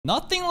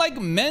Nothing like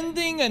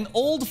mending an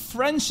old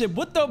friendship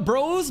with the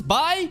bros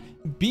by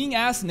being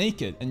ass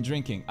naked and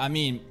drinking. I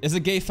mean, is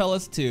it gay,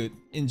 fellas, to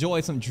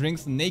enjoy some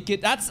drinks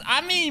naked?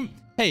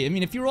 Hey,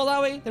 if you roll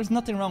that way, there's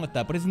nothing wrong with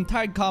that. But his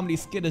entire comedy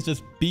skit is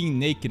just being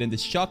naked, and the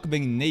shock of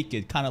being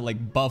naked kind of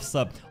like buffs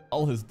up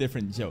all his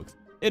different jokes.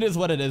 It is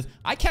what it is.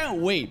 I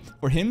can't wait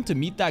for him to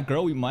meet that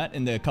girl we met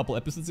in the couple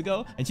episodes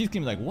ago, and she's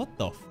gonna be like, what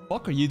the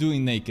fuck are you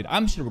doing naked?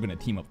 I'm sure we're gonna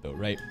team up though,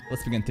 right?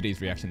 Let's begin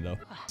today's reaction though.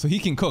 So he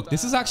can cook.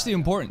 This is actually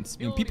important.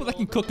 People that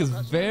can cook is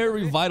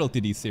very vital to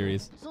these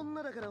series.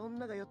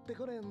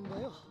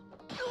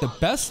 The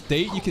best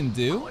date you can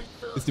do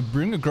is to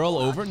bring a girl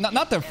over.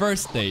 Not the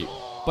first date,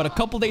 but a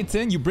couple dates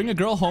in, you bring a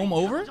girl home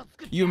over,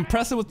 you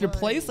impress her with your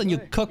place, and you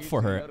cook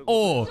for her.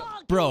 Oh,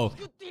 bro.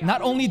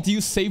 Not only do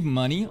you save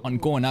money on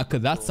going out,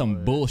 because that's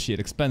some bullshit,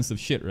 expensive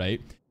shit, right?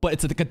 But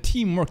it's like a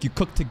teamwork. You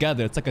cook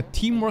together. It's like a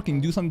teamwork and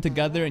you do something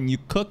together and you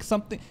cook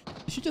something.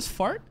 Did she just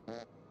fart?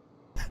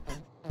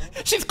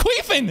 She's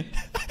queefing!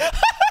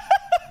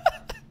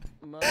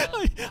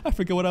 I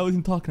forget what I was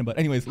even talking about.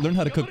 Anyways, learn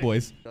how to cook,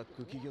 boys.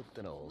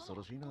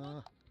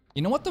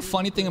 You know what the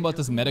funny thing about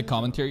this meta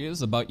commentary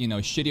is about,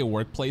 shitty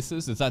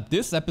workplaces is that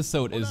this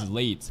episode is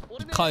late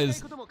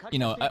because,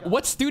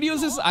 what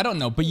studios is? I don't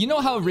know, but you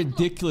know how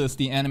ridiculous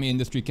the anime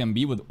industry can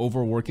be with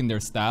overworking their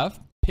staff,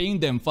 paying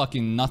them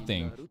fucking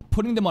nothing,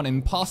 putting them on an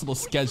impossible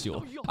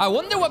schedule. I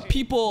wonder what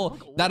people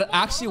that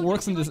actually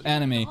works in this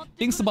anime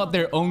thinks about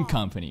their own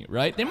company,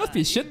 right? They must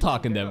be shit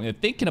talking them. They're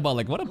thinking about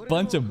like, what a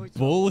bunch of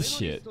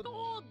bullshit.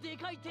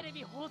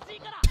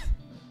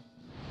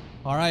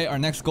 Alright, our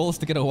next goal is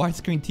to get a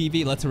widescreen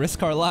TV. Let's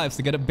risk our lives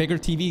to get a bigger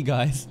TV,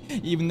 guys.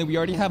 Even though we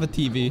already have a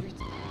TV.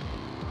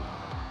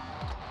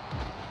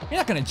 You're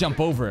not gonna jump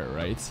over it,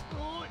 right?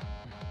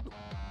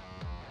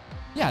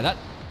 Yeah, that...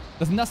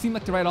 Doesn't that seem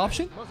like the right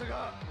option?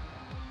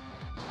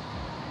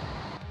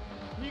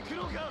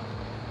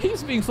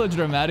 He's being so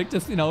dramatic,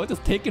 just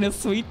taking his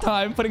sweet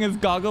time, putting his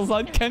goggles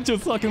on.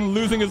 Kencho's fucking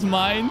losing his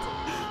mind.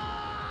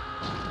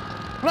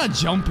 I'm not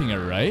jumping it,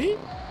 right?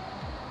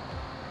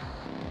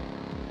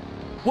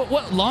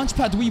 What launch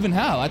pad do we even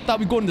have? I thought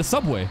we'd go in the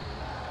subway.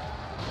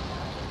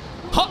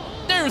 Huh?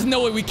 There's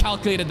no way we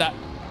calculated that.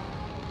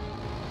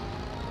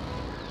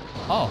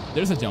 Oh,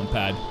 there's a jump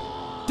pad.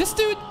 This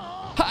dude,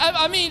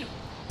 I mean,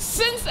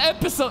 since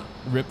episode...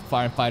 Rip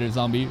firefighter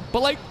zombie.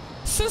 But like,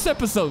 since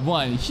episode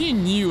 1, he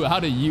knew how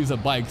to use a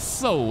bike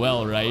so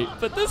well, right?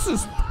 But this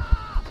is...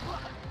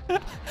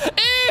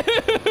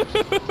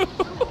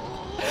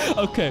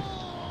 Okay.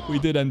 We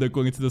did end up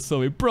going into the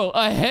subway. Bro,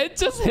 a head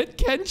just hit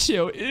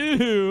Kencho.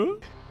 Ew.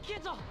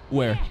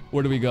 Where?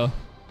 Where do we go?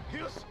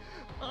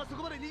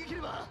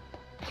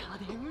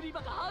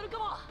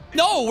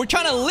 No, we're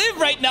trying to live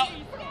right now.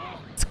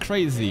 It's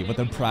crazy what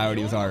the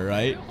priorities are,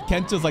 right?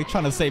 Kencho's like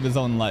trying to save his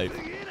own life.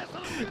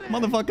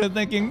 Motherfucker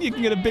thinking you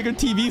can get a bigger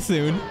TV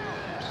soon.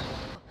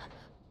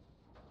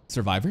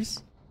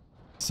 Survivors?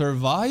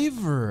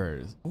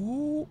 Survivors.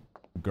 Ooh.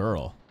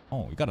 Girl.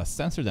 Oh, we gotta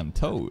censor them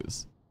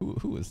toes.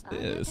 Who is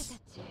this?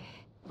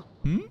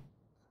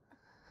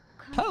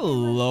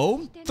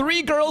 Hello?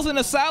 3 girls and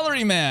a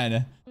salary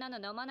man.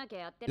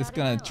 Just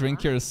gonna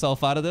drink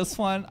yourself out of this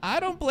one? I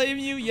don't blame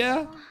you.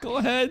 Yeah, go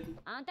ahead.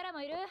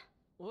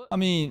 I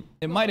mean,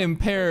 it might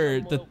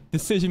impair the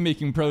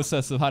decision-making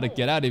process of how to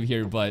get out of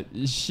here, but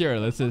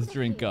sure, let's just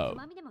drink up.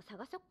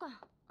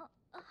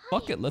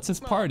 Fuck it, let's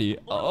just party.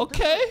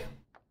 Okay.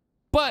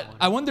 But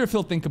I wonder if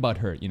he'll think about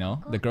her,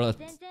 the girl that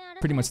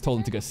pretty much told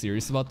him to get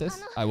serious about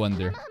this. I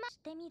wonder.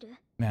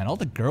 Man, all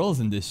the girls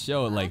in this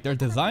show, like, their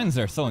designs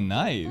are so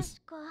nice.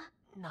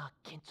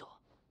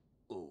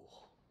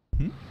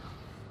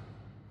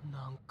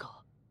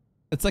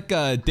 It's like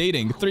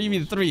dating,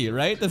 3v3,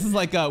 right? This is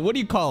like, what do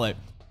you call it?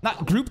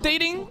 Not group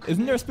dating?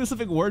 Isn't there a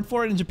specific word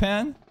for it in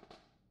Japan?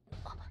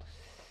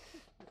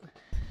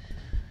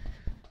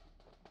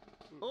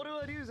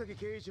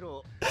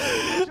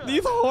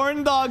 These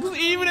horn dogs,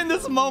 even in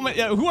this moment.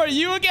 Yeah, who are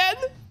you again?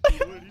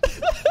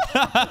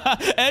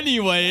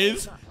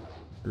 Anyways,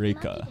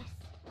 Reika.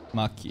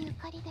 Maki.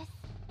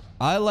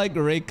 I like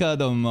Reika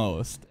the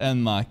most,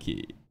 and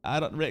Maki.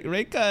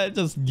 Reika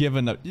just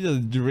giving up. She's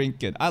just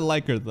drinking. I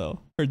like her though.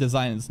 Her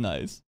design is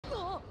nice.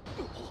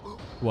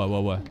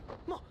 What?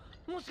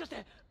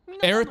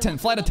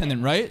 Flight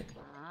attendant, right?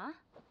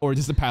 Or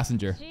just a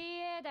passenger?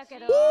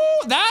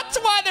 Ooh, that's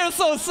why they're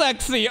so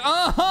sexy.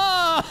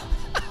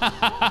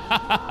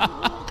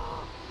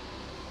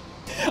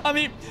 I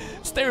mean,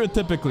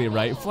 stereotypically,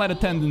 right? Flight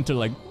attendants are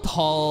like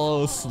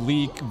tall,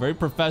 sleek, very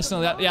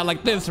professional. Yeah,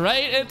 like this,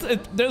 right?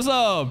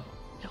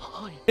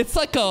 It's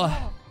like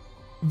a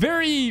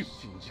very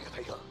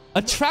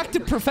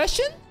attractive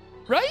profession,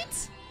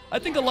 right? I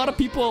think a lot of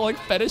people like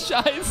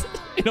fetishize,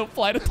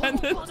 flight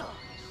attendants.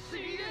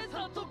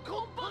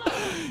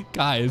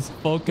 Guys,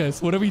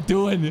 focus. What are we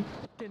doing?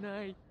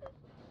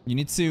 You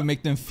need to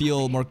make them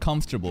feel more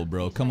comfortable,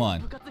 bro. Come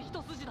on.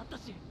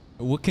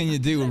 What can you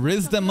do?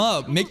 Riz them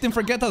up. Make them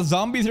forget that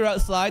zombies are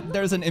outside.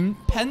 There's an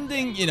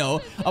impending,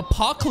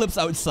 apocalypse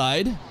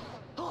outside.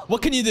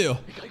 What can you do?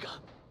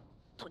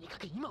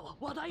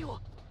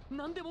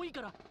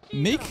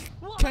 Make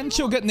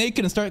Kensho get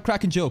naked and start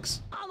cracking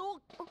jokes.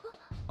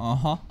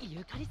 Uh-huh.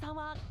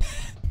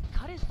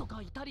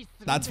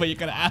 That's what you're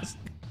gonna ask.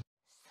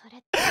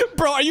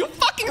 Bro, are you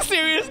fucking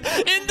serious?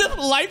 In this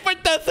life or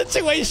death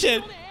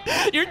situation,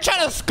 you're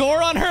trying to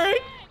score on her?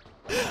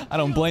 I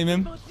don't blame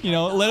him. You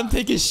know, let him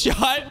take his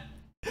shot.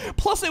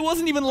 Plus, it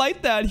wasn't even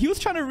like that. He was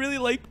trying to really,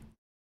 like,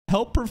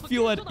 help her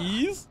feel at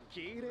ease.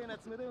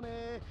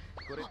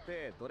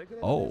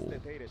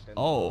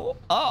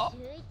 Oh.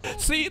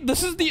 See,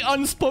 this is the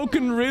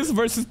unspoken Riz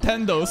versus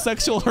Tendo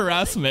sexual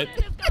harassment.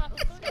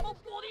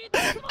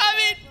 I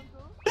mean,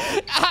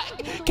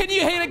 can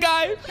you hate a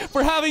guy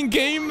for having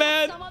game,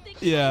 man?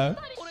 Yeah.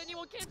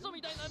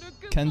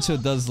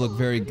 Kensho does look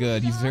very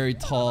good. He's very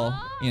tall,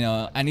 you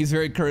know, and he's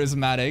very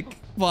charismatic.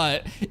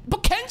 But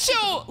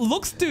Kensho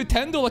looks to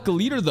Tendo like a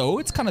leader, though.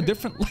 It's kind of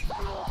different.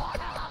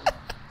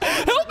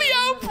 Help me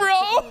out,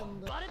 bro!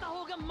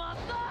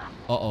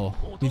 Uh-oh.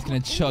 He's gonna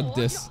chug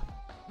this.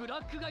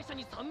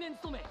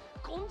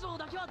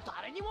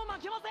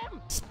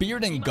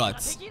 Spirit and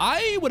guts.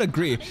 I would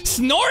agree.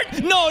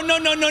 Snort? No.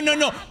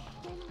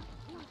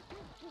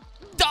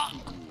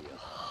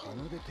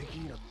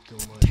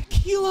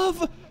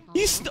 Tequila.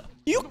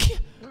 You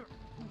can't.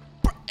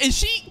 Is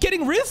she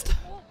getting rizzed?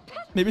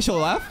 Maybe she'll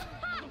laugh.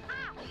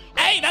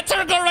 Hey, that's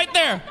her girl right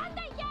there.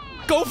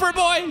 Go for it,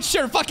 boy.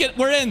 Sure, fuck it.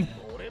 We're in.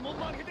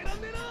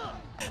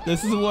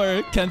 This is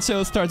where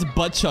Kensho starts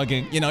butt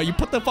chugging. You know, you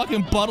put the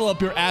fucking bottle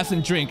up your ass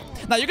and drink.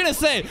 Now you're gonna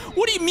say,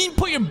 what do you mean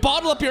put your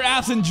bottle up your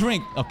ass and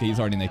drink? Okay, he's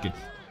already naked.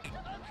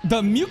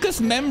 The mucous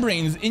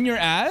membranes in your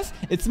ass,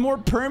 it's more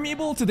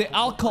permeable to the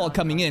alcohol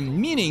coming in.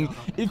 Meaning,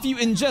 if you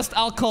ingest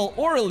alcohol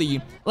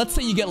orally, let's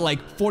say you get like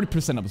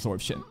 40%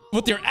 absorption.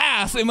 With your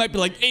ass, it might be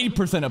like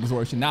 80%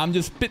 absorption. Now I'm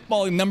just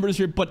spitballing numbers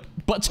here, but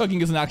butt chugging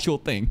is an actual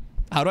thing.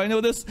 How do I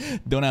know this?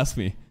 Don't ask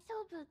me.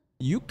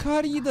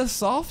 Yukari, the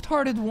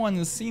soft-hearted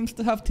one, seems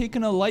to have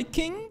taken a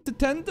liking to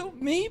Tendo,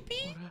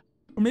 maybe?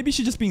 Or maybe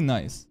she's just being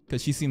nice,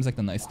 because she seems like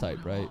the nice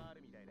type, right?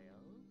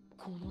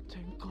 I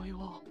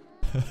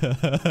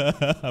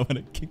want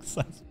to kick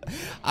size.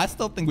 I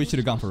still think we should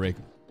have gone for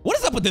Reiko. What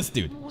is up with this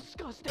dude?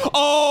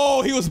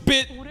 Oh, he was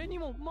bit.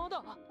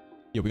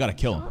 Yo, we gotta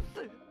kill him.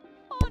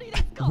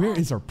 Where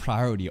is our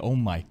priority? Oh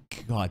my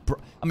god, bro.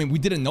 I mean, we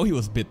didn't know he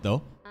was bit,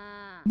 though.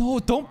 No,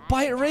 don't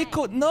bite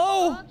Reiko.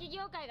 No.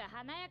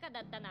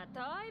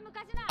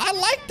 I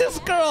like this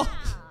girl.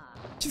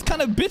 She's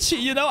kind of bitchy,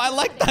 you know? I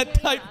like that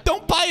type.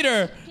 Don't bite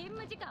her.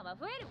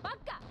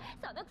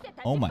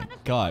 Oh my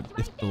god.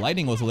 If the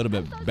lighting was a little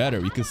bit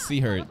better, we could see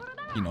her,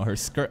 you know, her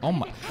skirt. Oh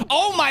my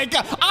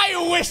god. I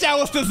wish I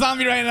was the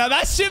zombie right now.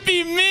 That should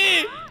be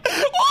me.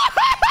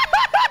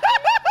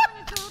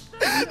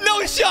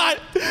 No shot.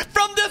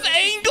 From this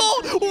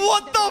angle?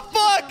 What the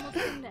fuck?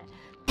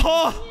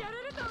 Huh?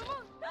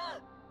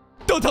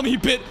 Don't tell me he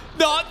bit.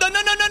 No,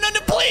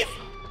 please.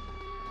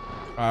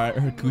 Alright,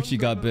 her Gucci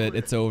got bit.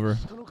 It's over.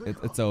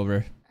 It's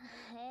over.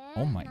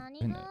 Oh my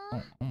goodness.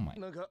 Oh my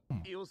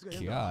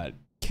god.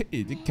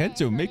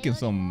 Kensho making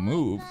some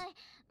moves.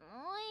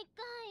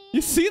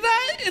 You see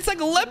that? It's like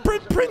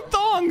leopard print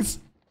thongs.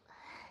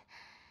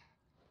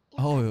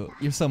 Oh,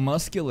 you're so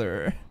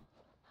muscular.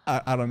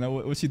 I don't know.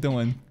 What's she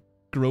doing?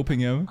 Groping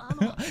him?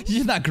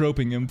 She's not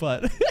groping him,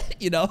 but,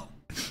 you know.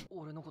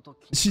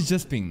 She's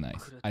just being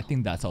nice. I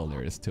think that's all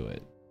there is to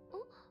it.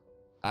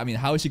 I mean,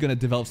 how is she gonna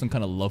develop some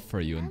kind of love for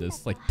you in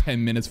this, like,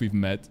 10 minutes we've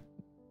met?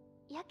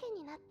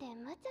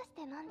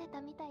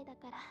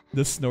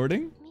 The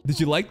snorting? Did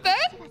you like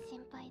that?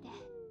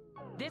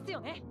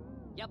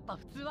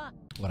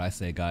 What I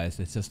say, guys,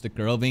 it's just a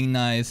girl being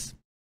nice.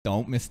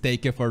 Don't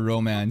mistake it for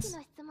romance.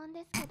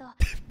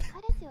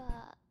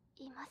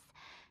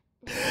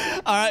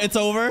 Alright, it's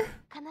over.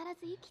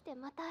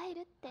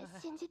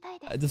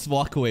 Just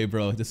walk away,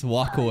 bro. Just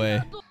walk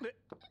away.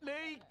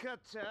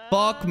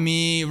 Fuck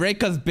me.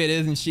 Reika's bit,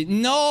 isn't she?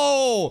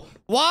 No!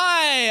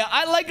 Why?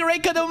 I like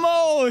Reika the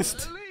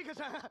most!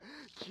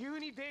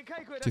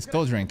 She's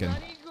still drinking.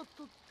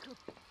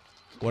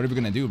 What are we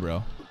gonna do,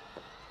 bro?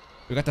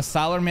 We got the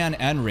Sailor Man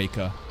and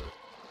Reika.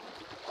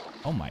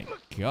 Oh my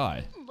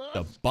god.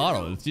 The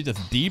bottle. She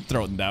just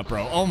deep-throating that,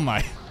 bro. Oh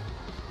my.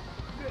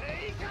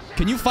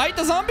 Can you fight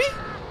the zombie?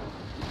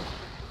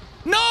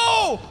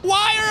 No!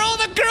 Why are all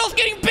the girls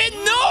getting bit?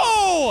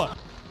 No!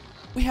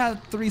 We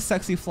had 3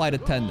 sexy flight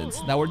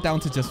attendants. Now we're down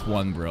to just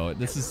 1, bro.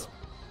 This is...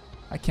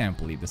 I can't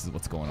believe this is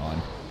what's going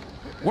on.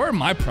 Where are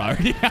my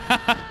priority?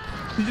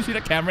 Did you see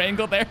the camera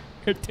angle there?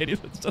 Her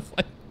titties was just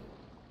like...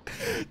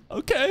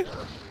 Okay.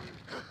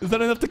 Is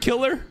that enough to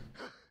kill her?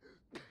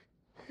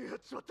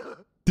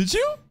 Did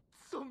you?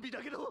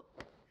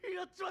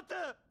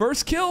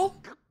 First kill?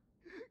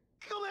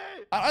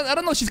 I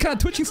don't know. She's kind of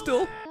twitching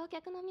still.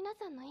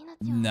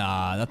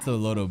 Nah, that's a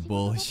load of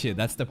bullshit.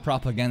 That's the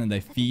propaganda they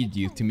feed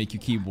you to make you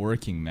keep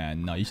working,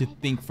 man. No, you should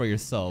think for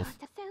yourself.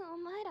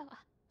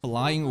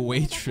 Flying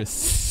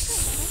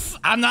waitress.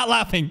 I'm not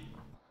laughing.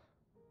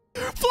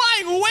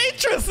 Flying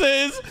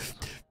waitresses?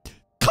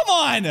 Come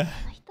on.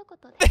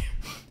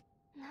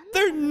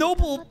 They're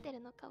noble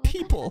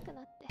people.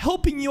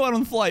 helping you out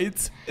on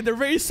flights. And they're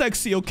very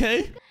sexy,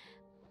 okay?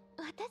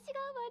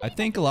 I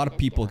think a lot of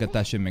people get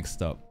that shit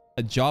mixed up.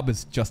 A job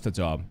is just a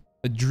job.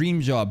 A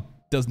dream job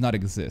does not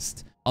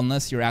exist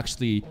unless you're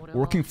actually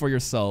working for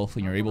yourself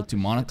and you're able to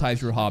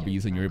monetize your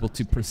hobbies and you're able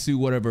to pursue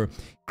whatever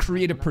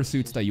creative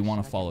pursuits that you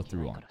want to follow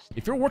through on.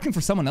 If you're working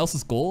for someone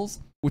else's goals,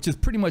 which is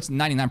pretty much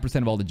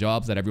 99% of all the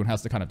jobs that everyone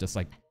has to kind of just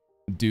like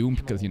do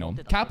because, you know,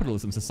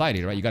 capitalism,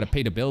 society, right? You got to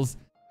pay the bills.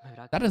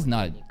 That is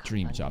not a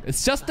dream job.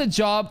 It's just a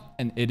job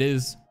and it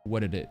is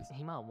what it is.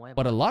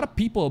 But a lot of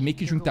people make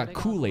you drink that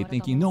Kool-Aid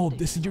thinking, no,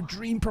 this is your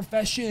dream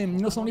profession.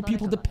 You know, so many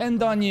people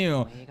depend on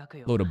you.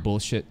 Load of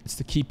bullshit. It's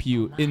to keep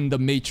you in the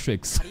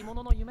Matrix.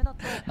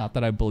 Not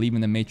that I believe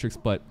in the Matrix,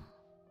 but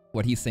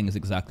what he's saying is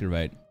exactly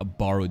right. A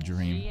borrowed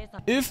dream.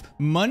 If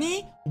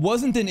money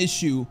wasn't an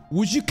issue,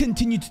 would you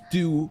continue to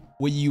do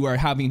what you are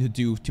having to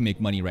do to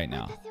make money right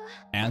now?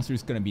 Answer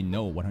is going to be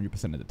no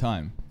 100% of the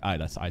time.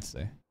 That's I'd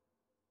say.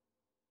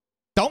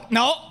 Don't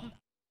know.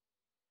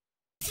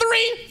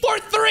 3 for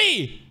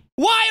 3.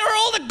 Why are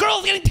all the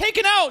girls getting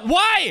taken out?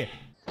 Why?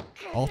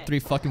 All 3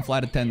 fucking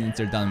flight attendants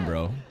are done,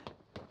 bro.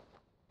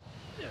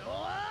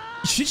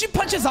 Should you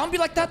punch a zombie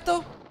like that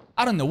though?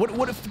 I don't know.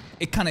 What if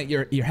it kind of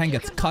your hand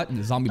gets cut and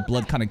the zombie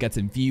blood kind of gets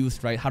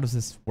infused, right? How does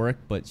this work?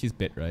 But she's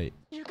bit, right?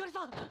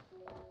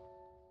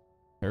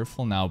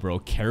 Careful now, bro.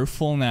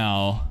 Careful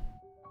now.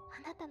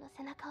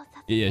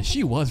 Yeah,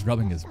 she was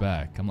rubbing his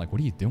back. I'm like, what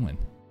are you doing?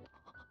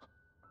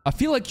 I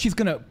feel like she's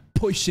gonna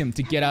push him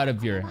to get out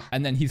of here,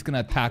 and then he's gonna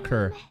attack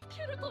her.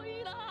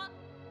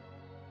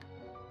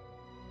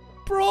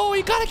 Bro,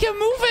 you gotta get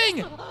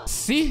moving!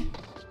 See?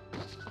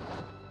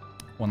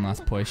 One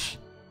last push.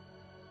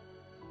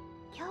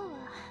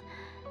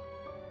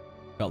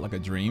 Felt like a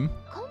dream.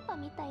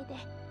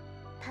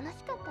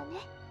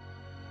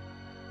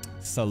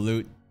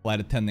 Salute, flight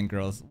attendant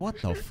girls.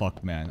 What the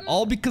fuck, man?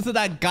 All because of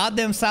that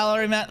goddamn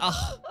salary, man?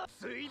 Ugh.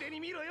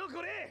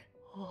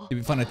 You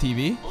be fun of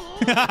TV?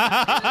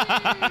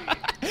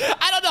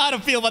 I don't know how to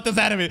feel about this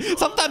anime.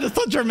 Sometimes it's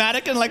so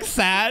dramatic and like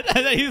sad.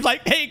 And then he's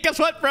like, hey, guess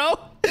what, bro?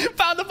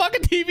 Found the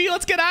fucking TV.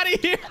 Let's get out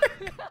of here.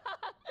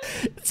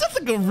 It's just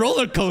like a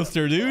roller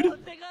coaster, dude.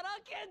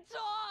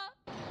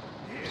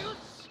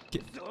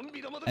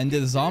 And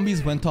the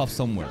zombies went off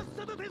somewhere.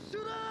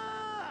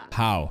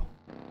 How?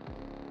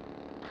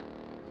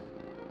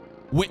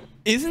 Wait,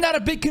 isn't that a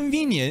bit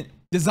convenient?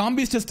 The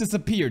zombies just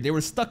disappeared. They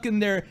were stuck in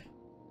their...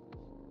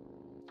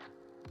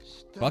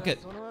 Fuck it.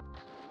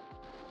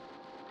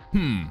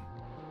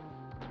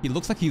 He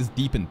looks like he's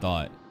deep in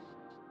thought.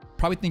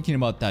 Probably thinking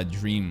about that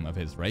dream of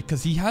his, right?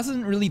 Because he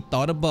hasn't really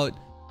thought about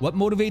what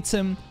motivates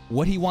him,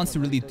 what he wants to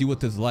really do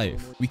with his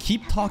life. We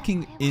keep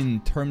talking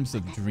in terms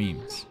of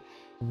dreams.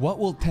 What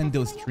will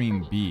Tendo's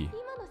dream be?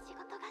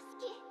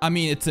 I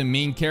mean, it's a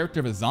main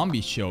character of a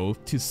zombie show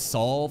to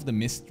solve the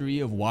mystery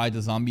of why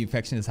the zombie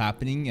infection is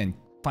happening and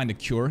find a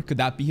cure. Could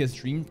that be his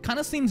dream? Kind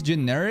of seems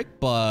generic,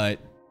 but...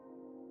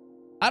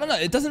 I don't know.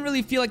 It doesn't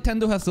really feel like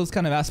Tendo has those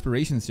kind of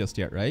aspirations just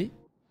yet, right?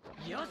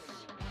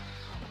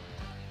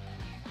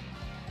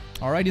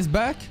 Alright, he's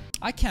back.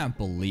 I can't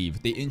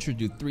believe they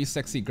introduced 3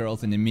 sexy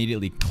girls and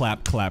immediately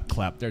clap, clap,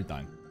 clap. They're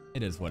done.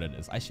 It is what it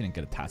is. I shouldn't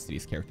get attached to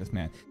these characters,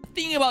 man. The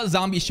thing about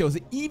zombie shows,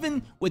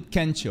 even with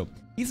Kencho,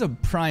 he's a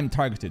prime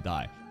target to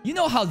die. You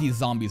know how these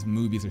zombies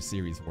movies or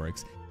series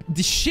works.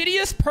 The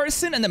shittiest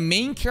person and the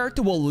main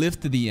character will live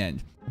to the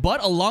end.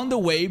 But along the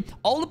way,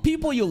 all the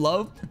people you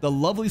love, the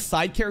lovely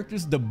side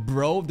characters, the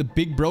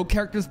big bro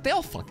characters,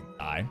 they'll fucking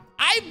die.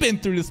 I've been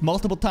through this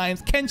multiple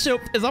times. Kencho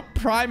is a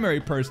primary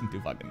person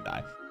to fucking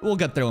die. We'll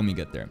get there when we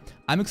get there.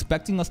 I'm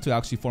expecting us to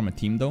actually form a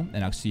team though,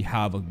 and actually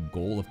have a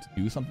goal of to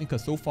do something,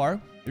 because so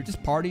far, they're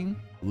just partying,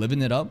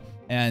 living it up,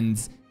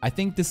 and I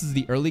think this is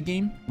the early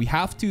game. We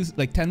have to,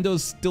 like,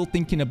 Tendo's still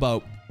thinking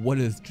about what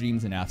his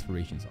dreams and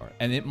aspirations are.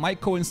 And it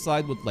might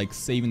coincide with like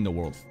saving the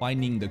world,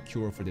 finding the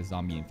cure for the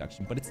zombie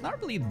infection, but it's not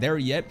really there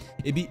yet.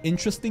 It'd be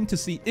interesting to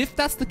see if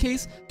that's the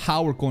case,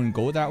 how we're going to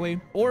go that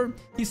way. Or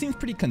he seems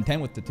pretty content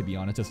with it, to be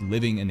honest, just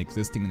living and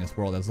existing in this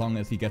world as long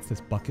as he gets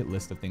this bucket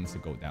list of things to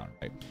go down,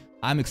 right?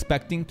 I'm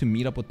expecting to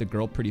meet up with the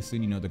girl pretty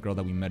soon, you know, the girl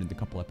that we met in a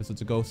couple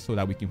episodes ago, so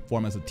that we can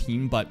form as a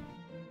team. But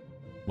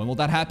when will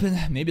that happen?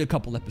 Maybe a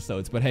couple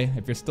episodes. But hey,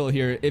 if you're still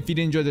here, if you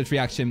did enjoy this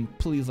reaction,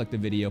 please like the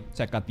video.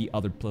 Check out the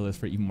other playlist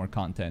for even more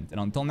content. And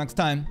until next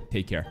time,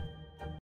 take care.